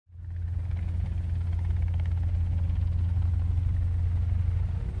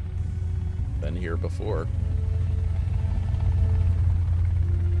been here before.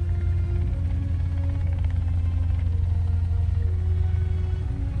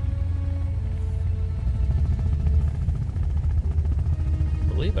 I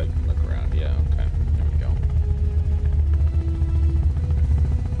believe I can look around. Yeah, okay. There we go.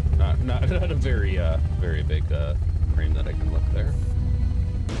 Not a very very big frame that I can look there.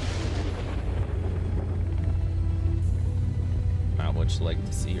 Not much like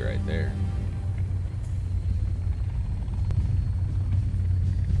to see right there.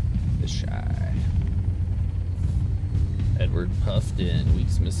 The Shy. Edward Puffton,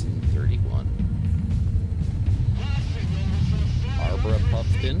 weeks missing 31. Barbara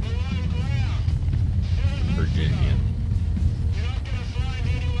Puffton, Virginia.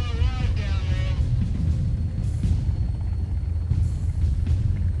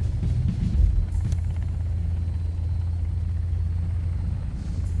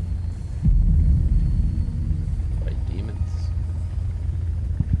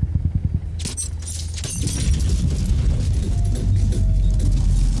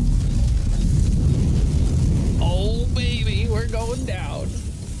 Going down.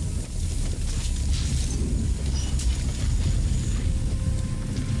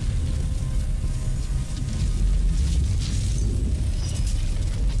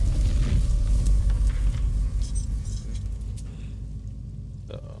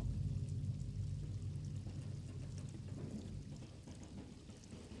 Uh-oh.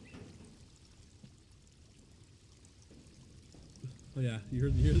 Oh yeah, you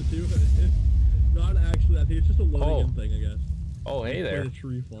heard the two. Not actually. I think it's just a loading thing, I guess. Oh, hey there. A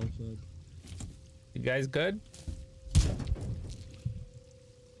tree falls up. You guys good?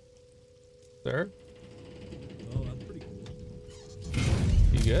 Sir? Oh, that's pretty cool.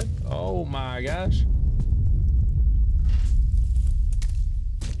 You good? Oh my gosh.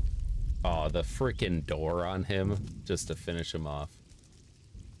 Oh, the freaking door on him just to finish him off.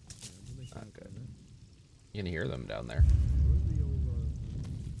 Not good. You can hear them down there. Where's the old,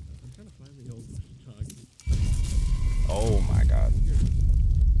 I'm trying to find the old talk. Oh my god.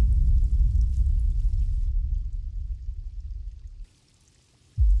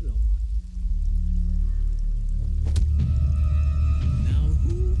 Now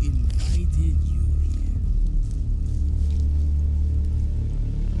who invited you here?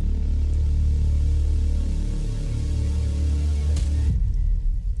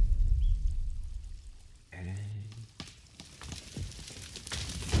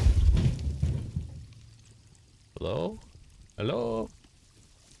 Hello? Hello?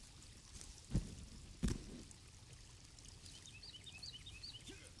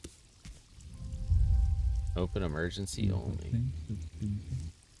 Open emergency only.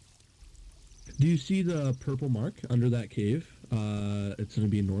 Do you see the purple mark under that cave? It's gonna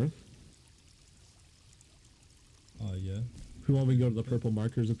be north. Yeah. If we want to go to the purple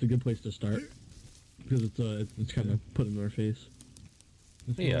markers, it's a good place to start because it's kind of put in our face.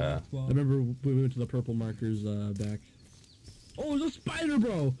 Yeah. I remember we went to the purple markers back. Oh, there's a spider,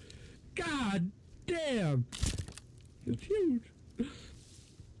 bro! God damn! It's huge. I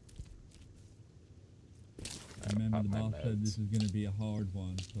remember the boss said this is going to be a hard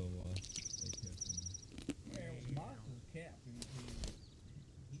one, so stay careful.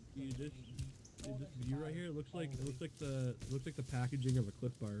 This view right here, it looks like the packaging of a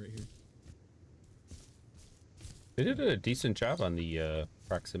Cliff Bar right here. They did a decent job on the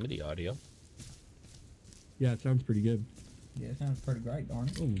proximity audio. Yeah, it sounds pretty good. Yeah, it sounds pretty great, darn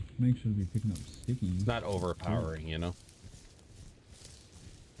it. Oh, make sure to be picking up stickies. It's not overpowering, you know.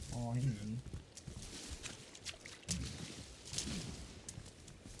 Oh, he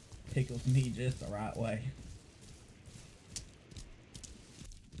tickles me just the right way.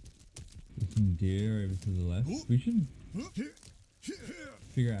 There's some deer over to the left. We should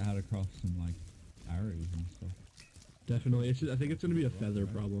figure out how to cross some like arrows and stuff. Definitely. I think it's gonna be a feather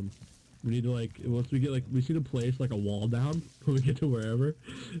problem. We need to once we get we need to place a wall down when we get to wherever,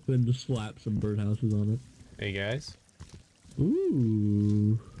 then just slap some birdhouses on it. Hey guys.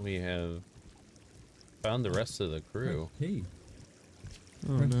 Ooh. We have found the rest of the crew. Hey.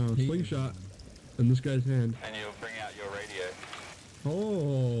 Oh no, slingshot in this guy's hand. And you'll bring out your radio.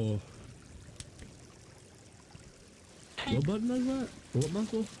 Oh. What button is that? What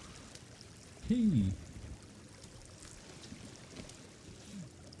muscle? Hey.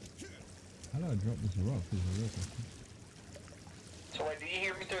 How do I drop this rock? So wait, do you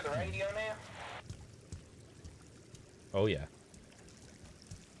hear me through the radio now? Oh yeah.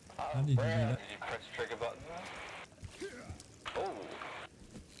 How did you do Brad, that? did you press the trigger button? Oh.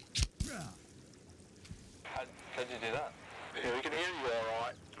 How'd you do that? Yeah, we can hear you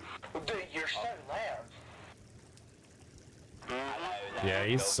alright. Well, dude, you're so loud. Yeah,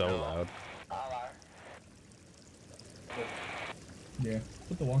 he's so loud. I like. Yeah.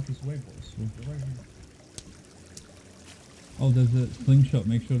 Put the walkies away, boys. They're right here. Oh, there's a slingshot.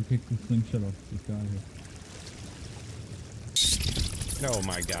 Make sure to pick the slingshot off this guy here. Oh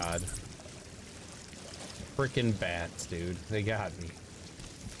my god. Freaking bats, dude. They got me.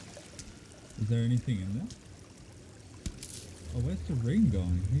 Is there anything in there? Oh, where's the ring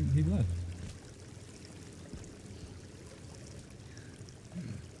going? He left.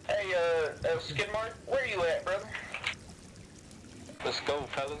 Hey, Skidmark, where you at, brother? Let's go,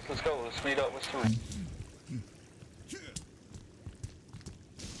 fellas. Let's go. Let's meet up with some.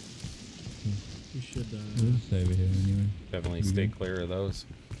 You should, We'll just stay over here anyway. Definitely stay clear of those.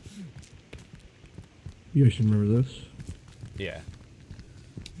 you guys should remember this. Yeah.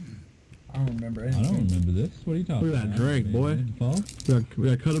 I don't remember I anything. don't remember this. What are you talking Look at about? that Drake, boy. Did you fall? We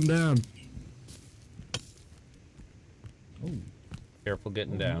gotta cut him down. Oh. Careful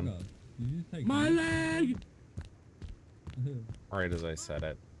getting Oh down. my God. Did you just take My me? leg! Right as I said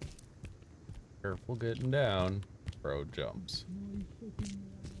it. Careful getting down. Bro jumps.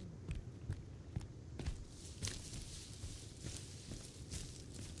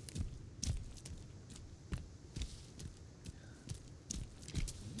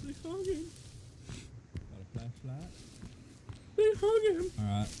 They hung him. Got a flashlight. They hung him.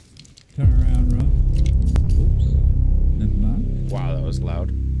 Alright. Turn around, Rob. Oops. Never mind. Wow, that was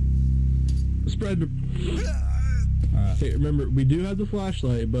loud. Spread. Alright. Hey, remember, we do have the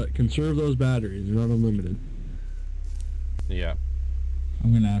flashlight, but conserve those batteries. They're not unlimited. Yeah.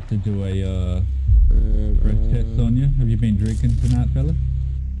 I'm gonna have to do a breath test on you. Have you been drinking tonight, fella?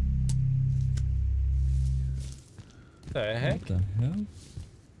 The heck? What the hell?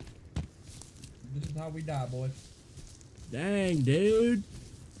 This is how we die, boys. Dang, dude.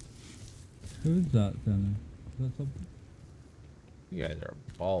 Who is that down there? Is that something? You guys are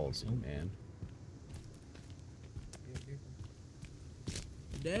ballsy, man.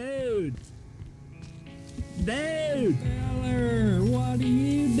 Dude. Dude. Feller, what are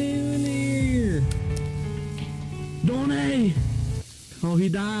you doing here? Donnie. Oh, he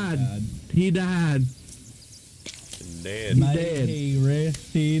died. God. He died. Dead. He's May dead. he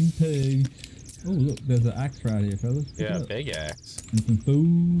rest in peace. Oh, look, there's an axe right here, fellas. Pick it Yeah, up. big axe. And some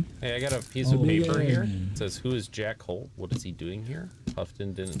food. Hey, I got a piece of Oh, paper yeah. here. It says, "Who is Jack Holt? What is he doing here?"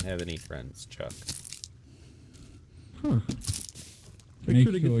 Houghton didn't have any friends, Chuck. Huh. Make Make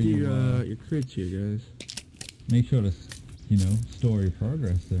sure to get sure you, your crits here, guys. Make sure to, you know, store your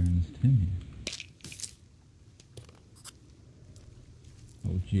progress there in this tin here.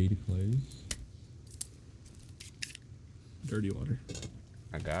 Oh, G to close. Dirty water.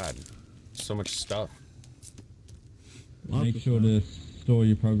 My God, so much stuff. Lots Make of sure stuff. to store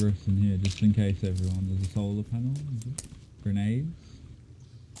your progress in here, just in case, everyone. There's a solar panel, grenades.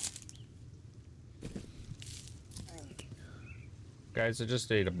 Guys, I just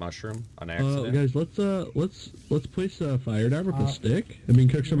ate a mushroom on accident. Guys, let's place a fire down with a stick. I mean,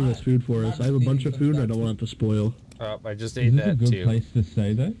 cook some of this food for us. I have a bunch of food and I don't want it to spoil. Oh, I just Is ate this a that good too. place to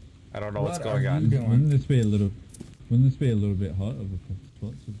stay, though? I don't know what's What going are on. you doing? Wouldn't this be a little bit hot of a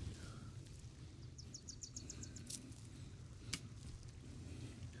spot?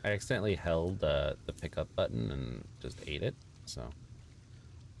 I accidentally held the pickup button and just ate it, so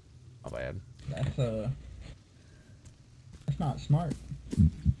not bad. That's not smart.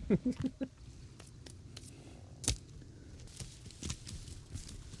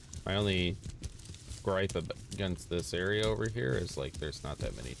 My only gripe against this area over here is like there's not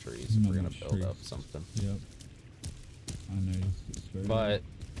that many trees. Not We're gonna much build up trees. something. Yep. I noticed it's very But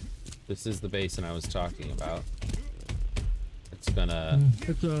this is the basin I was talking about. It's gonna.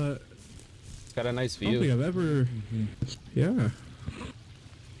 It's a. It's got a nice I don't think view. I've ever. Yeah.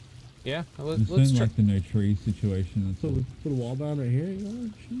 Yeah, This let's ain't try. like the no tree situation. That's So all. we put a wall down right here.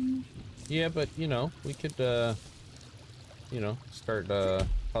 Sheesh. Yeah, but you know, we could start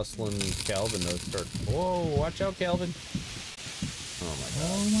hustling Calvin to start. Whoa, watch out, Calvin! Oh my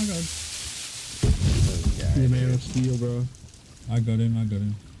God! Oh my god. This guy, The man dude. of steel, bro. I got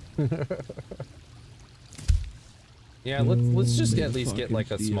him. Yeah, let's just Oh, at least get fucking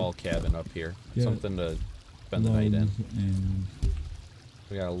like a steel. small cabin up here, Yeah. something to spend the night in. Logs and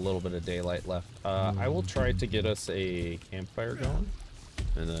We got a little bit of daylight left. I will try to get us a campfire going,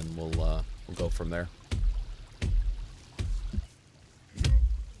 and then we'll go from there.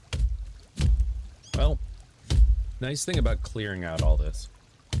 Well, nice thing about clearing out all this,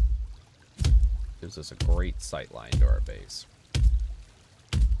 gives us a great sight line to our base.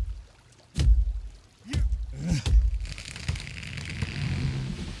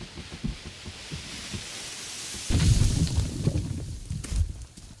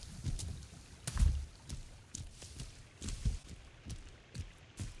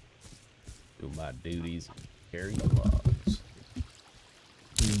 my duties. Carry logs.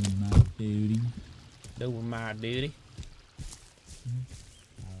 Doing my duty. Doing my duty.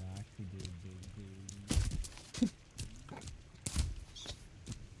 I like to do big duty.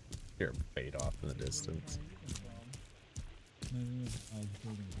 Hear him fade off in the distance. No, I was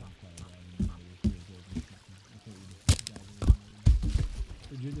building a bonfire. I didn't know you were building something. I thought you were just gathering.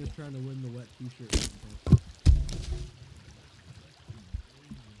 Virginia's trying to win the wet t-shirt.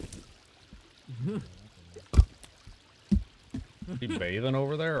 He bathing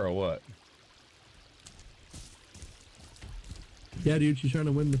over there or what? Yeah, dude, she's trying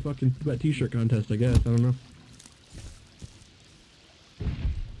to win the fucking wet t-shirt contest, I guess. I don't know.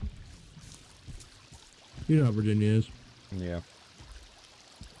 You know how Virginia is. Yeah.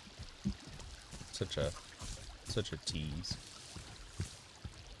 Such a tease.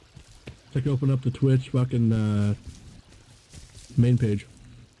 It's like open up the Twitch fucking main page.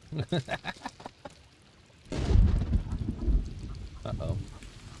 Uh-oh.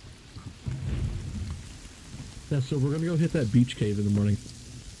 Yeah, so we're gonna go hit that beach cave in the morning.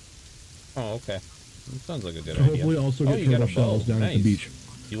 Oh, okay. That sounds like a good So idea. hopefully also Oh, get you got turtle a shells bow. down at the Nice. beach.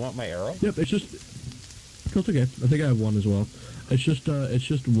 Do you want my arrow? Yep, it's just... It's okay. I think I have one as well. It's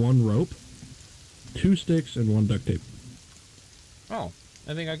just one rope, 2 sticks, and 1 duct tape. Oh,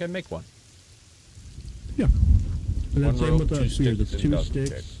 I think I can make one. Yeah. And One then same rope, with the 2 spears. sticks, It's and 2 duct sticks.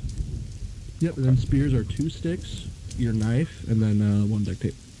 tape. Yep, and then spears are 2 sticks, your knife, and then 1 duct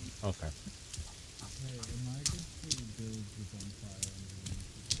tape. Okay. Hey, am I good to build the bonfire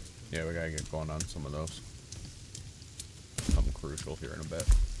underneath? Yeah, we gotta get going on some of those. Something crucial here in a bit.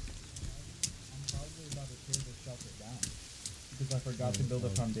 I'm probably about to tear this shelter down because I forgot to build a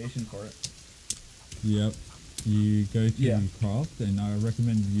foundation for it. Yep. You go to Yeah. craft, and I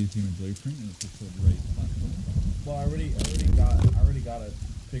recommend using a blueprint, and it's just sort of raised platform. Well, I already got it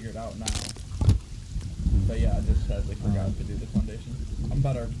figured out now. But yeah, I just sadly forgot to do the foundation. I'm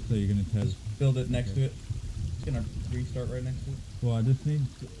about to So you're gonna test. build it next to it. It's gonna restart right next to it. Well, I just need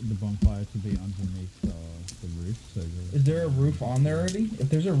the bonfire to be underneath the roof. So Is there a roof on there already? If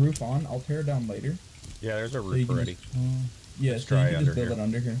there's a roof on, I'll tear it down later. Yeah, there's a you roof can already. just- Oh, Yeah, Let's so try you can under just build here. it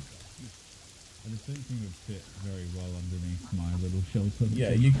under here. I just don't think it would fit very well underneath my little shelter.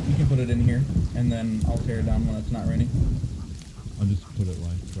 Yeah, you can put it in here, and then I'll tear it down when it's not raining. I'll just put it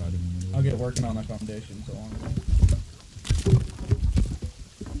like right in the middle. I'll get working on that foundation so long.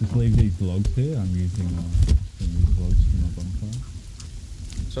 Just leave these logs here. I'm using some of these logs for my bonfire.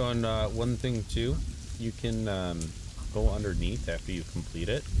 So, and one thing too, you can go underneath after you complete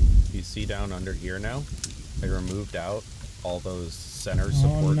it. You see down under here now, I removed out all those center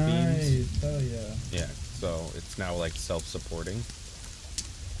support beams. Oh yeah. Yeah, so it's now like self-supporting.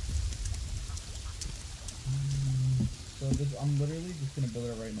 So I'm literally just gonna build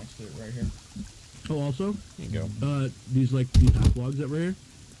it right next to it, right here. Oh, also, There you go. these half logs that were here.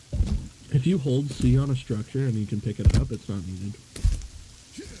 If you hold C on a structure and you can pick it up, it's not needed.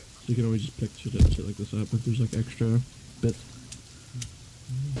 So you can always just pick shit like this up if there's like extra bits.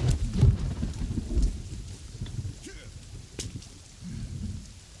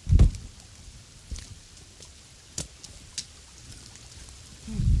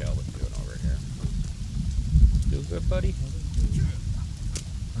 Calvin doing over here? Feel good, buddy?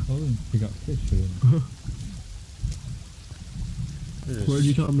 I told him to pick up fish for him. Where'd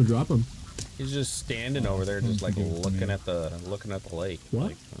you tell him to drop them? He's just standing over there, just like looking at the lake. What?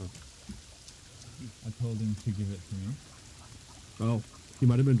 Like, I told him to give it to me. Oh, he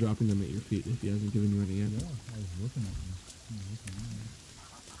might have been dropping them at your feet if he hasn't given you any yet. Yeah, I was looking at them. I was looking at them.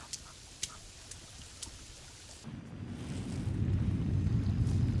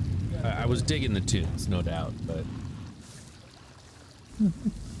 I was digging the tunes, no doubt, but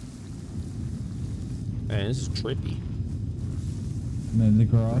man, this is trippy. And then the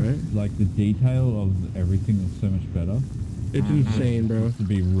grass, Right. like the detail of everything is so much better. It's insane, It bro. used to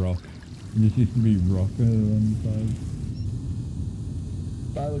be rock. This used to be rock on the side.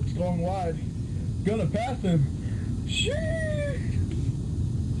 Silex going wide. Gonna pass him. Shit.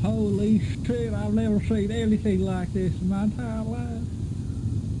 Holy shit, I've never seen anything like this in my entire life.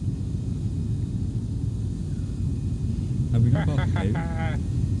 Have we not got the cave?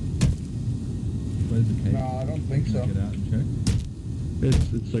 Where's the cave? No, I don't think Can I so. get out and check?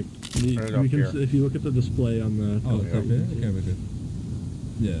 It's like Right up here. if you look at the display on the. Oh, it's up here? Okay, we're good.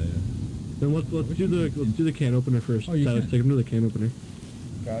 Yeah, yeah. Then let's do the can opener first. Oh, you Silas, can. take him to the can opener.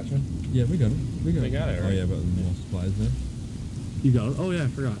 Gotcha. Yeah, we got it. We got We it. got it, Oh right? yeah, but more supplies there. You got it. Oh yeah, I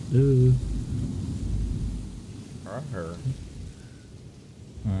forgot. Her.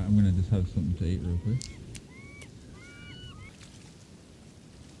 Alright, I'm gonna just have something to eat real quick.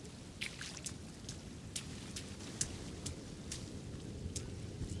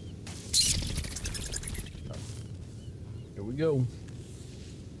 go.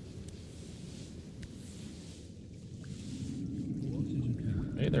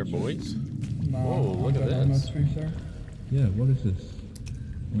 Hey there, boys. Whoa, look at this. Yeah, what is this?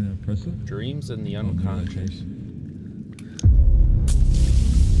 When I press it? Dreams and the Oh, no, unconscious.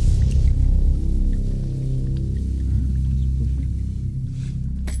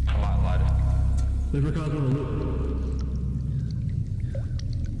 Come on, light it. Never caused one to loop.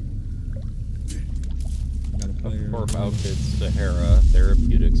 Got a player. Corp outfits Sahara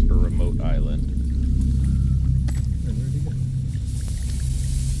Therapeutics for Remote Island. Where'd he go? I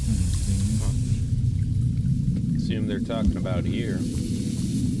didn't see him. Assume they're talking about here.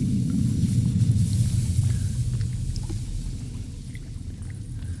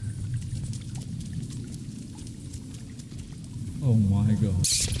 Oh my god.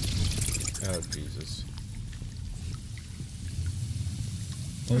 Oh, Jesus.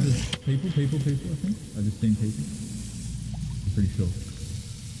 Oh, there's people, I think. I just seen people. I'm pretty sure.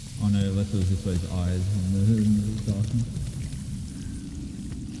 Oh no, unless it was just those eyes in the darkness.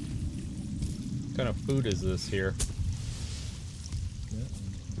 What kind of food is this here? Yeah,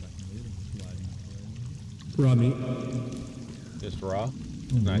 I'm back in the lead, I'm just lighting Raw meat. Just raw? Oh,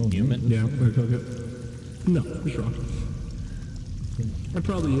 Not raw meat. human? Yeah, we're cook it. No, it's raw. It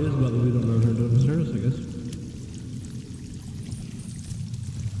probably is, but we don't know how to do it in service, I guess.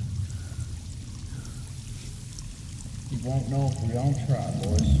 You won't know if we don't try,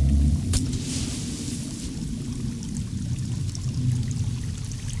 boys.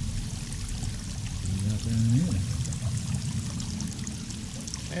 Right down here.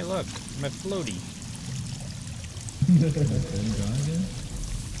 Hey, look, I'm at floaty. That guy again?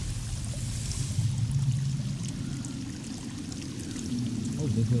 Oh,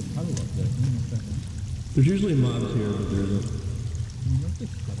 there's a paddle up there. Hang on a second. There's usually mobs here, but there isn't. Can you not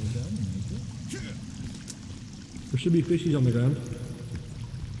just paddle down and make it? There should be fishies on the ground.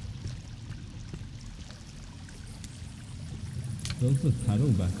 There's a paddle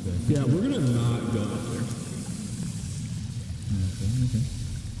back there. Yeah, we're gonna not go up there. Okay.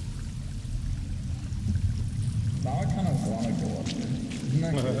 Now I kind of want to go up there. Isn't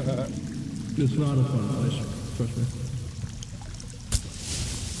that good? It's not a fun place, trust me.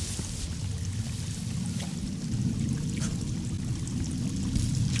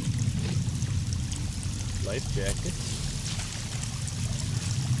 Life jacket.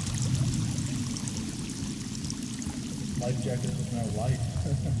 Life jacket with no life.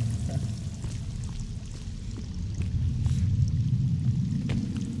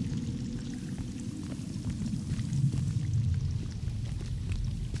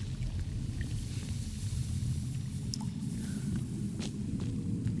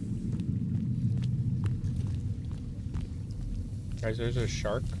 Guys, there's a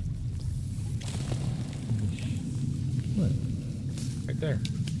shark What? right there.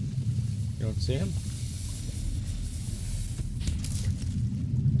 You don't see him?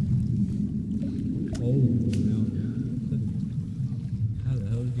 Oh, no. How the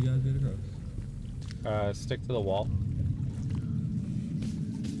hell did you guys get across? Stick to the wall.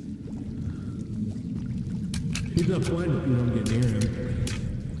 He's not flying if you don't get near him.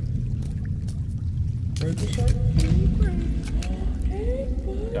 Where's the shark?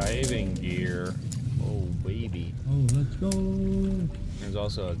 Diving gear. Oh, baby. Oh, let's go. There's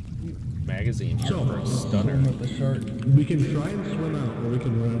also a magazine here So- for a stunner. Swim with the shark. We can try and swim out, or we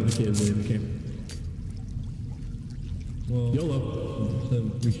can run out of the cave later in the camp. Well, YOLO. so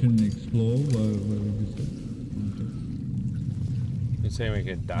we shouldn't explore where we just said. You're saying we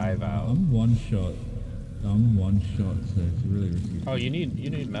could dive out. I'm one shot, so it's really risky. Oh, you need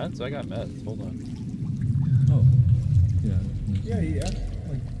meds? I got meds. Hold on. Oh, yeah. Yeah, he asked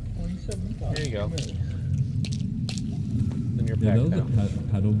like 27 times. There you go. Then you're Yeah, there packed was a down.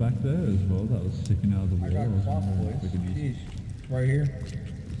 paddle back there as well that was sticking out of the I wall. got I was cloth, wondering if we boys. could use Jeez. Right here.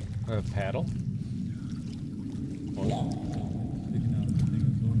 A paddle? What? sticking out of the thing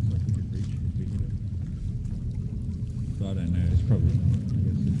as well, so we could reach it if we hit it. So I don't know, it's probably not. I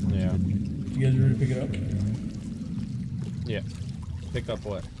guess it's not Yeah. good. You guys ready to pick it up? Yeah. Pick up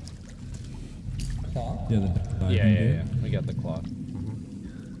what? Cloth. Yeah, the diving Yeah. gear. We got the cloth.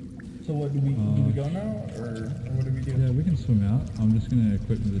 So what do we go now, or what do we do? Yeah, we can swim out. I'm just gonna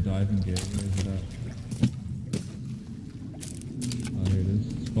equip the diving gear. Where is it at? Oh, here it is.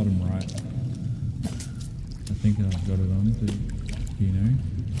 It's bottom right. I think I've got it on. Do you know?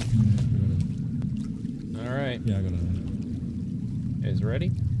 Yeah, All right. I got it on. Is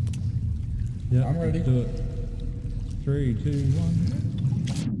ready? Yeah, I'm ready. Let's do it. 3, 2, 1.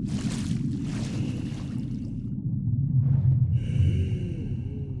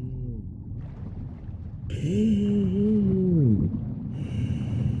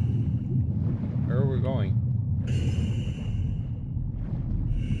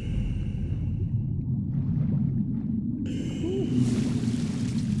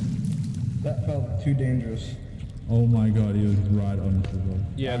 That felt too dangerous. Oh my god, he was right on us as well.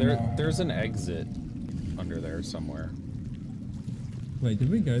 Yeah, there's an exit under there somewhere. Wait, did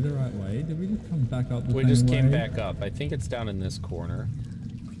we go the right way? Did we just come back up the same way? We just came back up. I think it's down in this corner.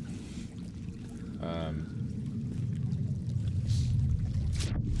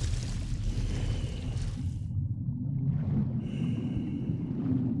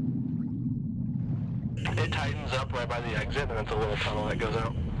 It tightens up right by the exit, and it's a little tunnel that goes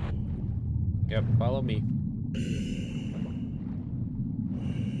out. Yep, follow me.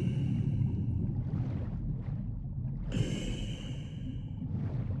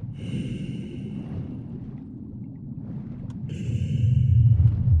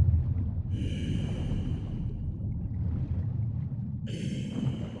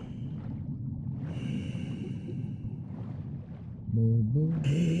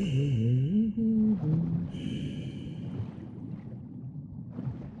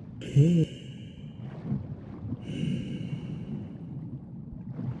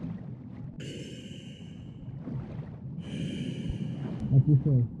 Up this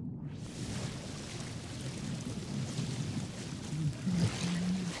way.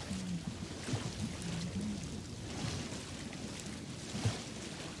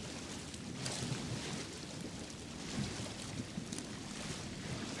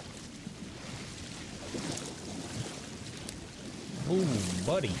 Ooh,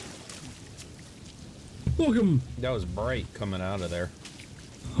 buddy. Welcome. That was bright coming out of there.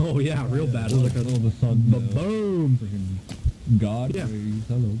 Oh yeah, real bad. It was like All of a sudden, boom. freaking God, Yeah. please,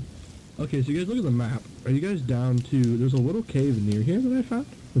 hello. Okay, so you guys look at the map. Are you guys down to? There's a little cave near here that I found.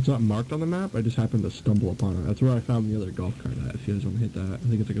 It's not marked on the map. I just happened to stumble upon it. That's where I found the other golf cart at. If you guys want to hit that, I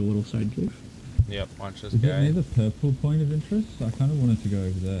think it's like a little side cave. Yep, watch this Is it near guy. the purple point of interest? I kind of wanted to go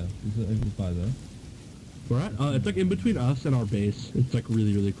over there. Is it over by there? Where at? It's like in between us and our base. It's like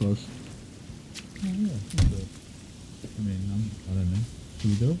really, really close. Oh yeah, let's do it. I mean, I don't know. Should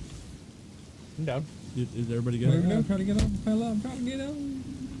we do it? I'm down. Is everybody There we good? go, try to get up, fella, I'm trying to get up.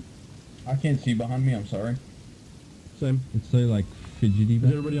 I can't see behind me, I'm sorry. Same. It's so like fidgety. Is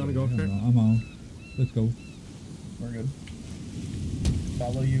everybody on a golf cart? I'm on. Let's go. We're good.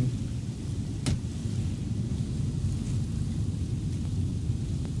 Follow you.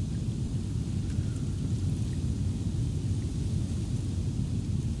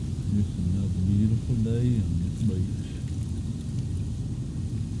 Just another beautiful day on this beach.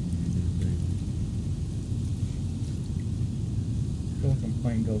 I feel like I'm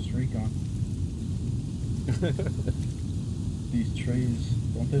playing Ghost Recon. These trees,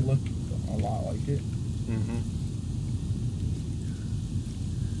 don't they look a lot like it? Mm-hmm.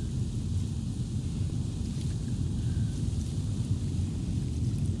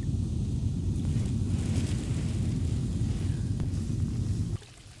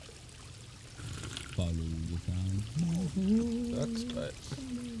 Follow the sound. Sucks, but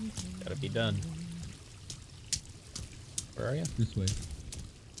gotta be done. Where are you? This way.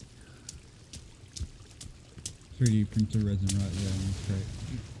 3D printer resin right there in this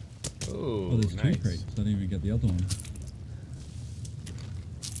crate. Ooh, Oh, there's nice. two crates. I didn't even get the other one.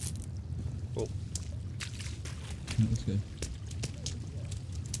 Cool. Yeah, let's go.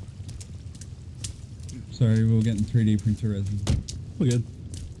 Sorry, we were getting 3D printer resin. We're good.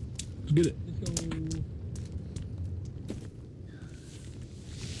 Let's get it. Let's go.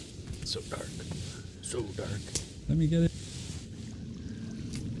 So dark. So dark. Let me get it.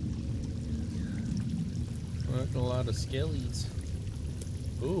 Look, a lot of skellies.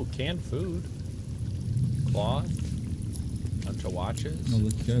 Ooh, canned food. Cloth. Bunch of watches. Oh,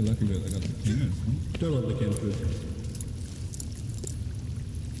 let's go. Lucky bit, I got the cans. Huh? Don't let the canned food.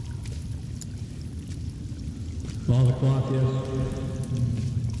 All the cloth, yes.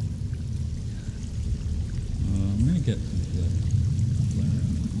 I'm gonna get some flare.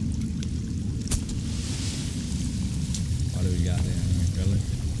 What do we got there, fella?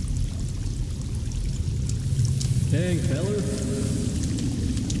 Dang, fella.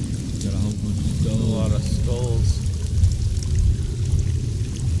 Got a whole bunch of A skulls. lot of skulls.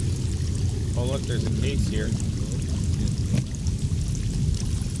 Oh look, there's a case here.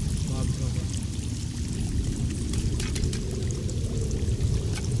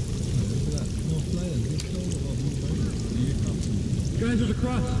 Guys, there's a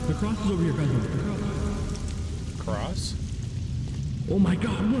cross. The cross is over here, guys. The cross. Cross? Oh my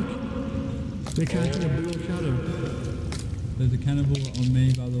god, look! They casting a big old shadow. There's a cannibal on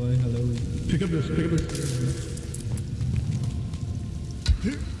me, by the way. Hello. Pick up this, pick up this.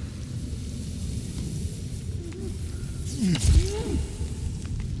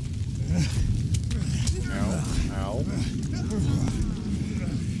 Ow. Ow.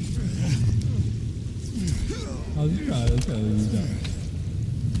 I'll just try. Let's try to use that.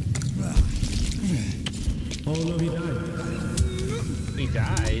 Oh no, he died. He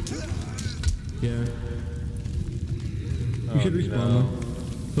died? Yeah. Oh, You should respawn no. though.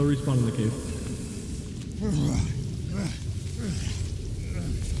 He'll respawn in the cave.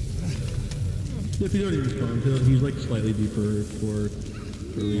 If he's already respawned, he's like slightly deeper for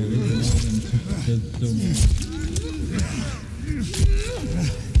earlier. There's so much.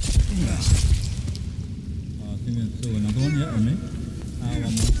 I think there's still another one. Yeah, on me.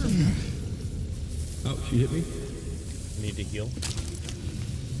 One more. Oh, she hit me. Need to heal.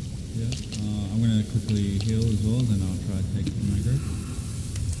 Yeah. I'm gonna quickly heal as well, then I'll try to take some aggro.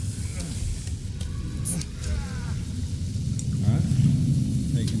 Alright.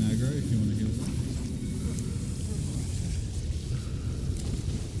 Taking aggro if you want to heal.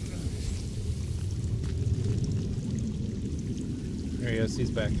 There he is. He's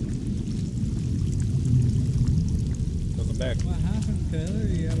back. Welcome back. What happened, fella?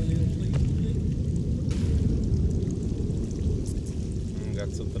 You have a little sleep?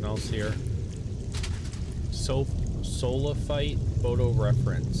 Got something else here. Solifite photo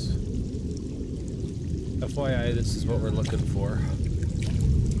reference. FYI, this is what we're looking for. Oh,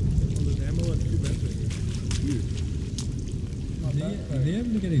 there's ammo and 2 meds right here. Huge. Is he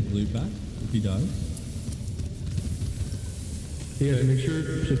able to get his loot back if he dies? Yeah, make sure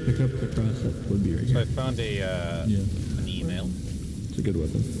to pick up the cross that would be right So I here. found an email. It's a good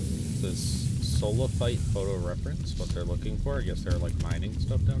weapon. This Solifite photo reference, what they're looking for. I guess they're like mining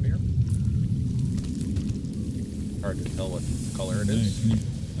stuff down here. Hard to tell what color it is. I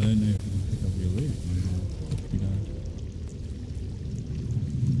don't know if you can pick up your loot. If you don't.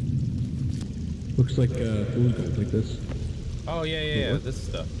 Looks like fool's gold, like this. Oh yeah, this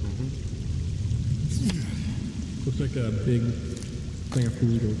stuff. Looks like a big thing of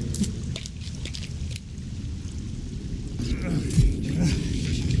fool's gold.